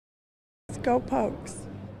Go Pokes.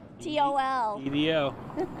 TOL. EDO.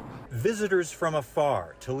 Visitors from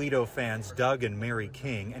afar, Toledo fans Doug and Mary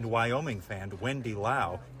King and Wyoming fan Wendy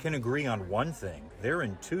Lau can agree on one thing. They're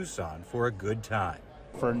in Tucson for a good time.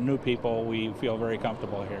 For new people, we feel very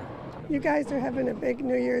comfortable here. You guys are having a big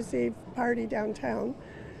New Year's Eve party downtown.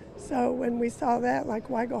 So when we saw that, like,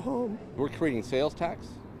 why go home? We're creating sales tax,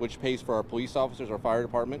 which pays for our police officers, our fire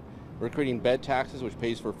department. We're creating bed taxes, which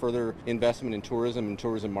pays for further investment in tourism and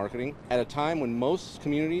tourism marketing at a time when most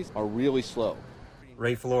communities are really slow.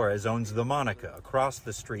 Ray Flores owns the Monica across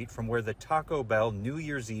the street from where the Taco Bell New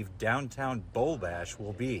Year's Eve downtown Bowl Bash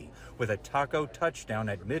will be, with a taco touchdown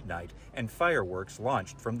at midnight and fireworks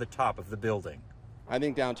launched from the top of the building. I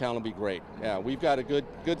think downtown will be great. Yeah, we've got a good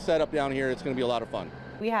setup down here. It's going to be a lot of fun.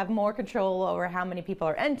 We have more control over how many people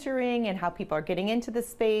are entering and how people are getting into the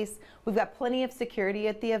space. We've got plenty of security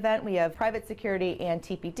at the event. We have private security and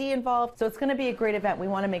TPD involved. So it's going to be a great event. We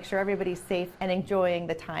want to make sure everybody's safe and enjoying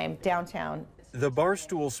the time downtown. The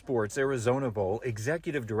Barstool Sports Arizona Bowl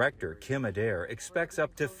Executive Director Kim Adair expects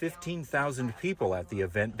up to 15,000 people at the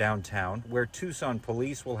event downtown, where Tucson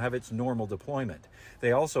Police will have its normal deployment.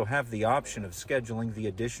 They also have the option of scheduling the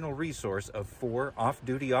additional resource of 4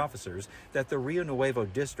 off-duty officers that the Rio Nuevo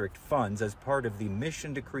District funds as part of the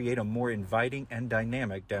mission to create a more inviting and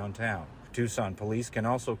dynamic downtown. Tucson Police can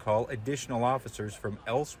also call additional officers from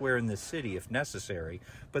elsewhere in the city if necessary,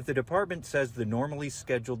 but the department says the normally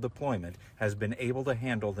scheduled deployment has been able to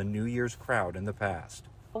handle the New Year's crowd in the past.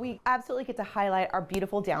 We absolutely get to highlight our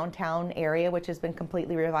beautiful downtown area, which has been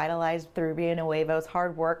completely revitalized through Rio Nuevo's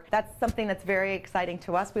hard work. That's something that's very exciting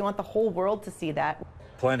to us. We want the whole world to see that.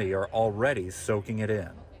 Plenty are already soaking it in.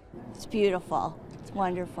 It's beautiful. It's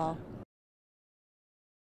wonderful.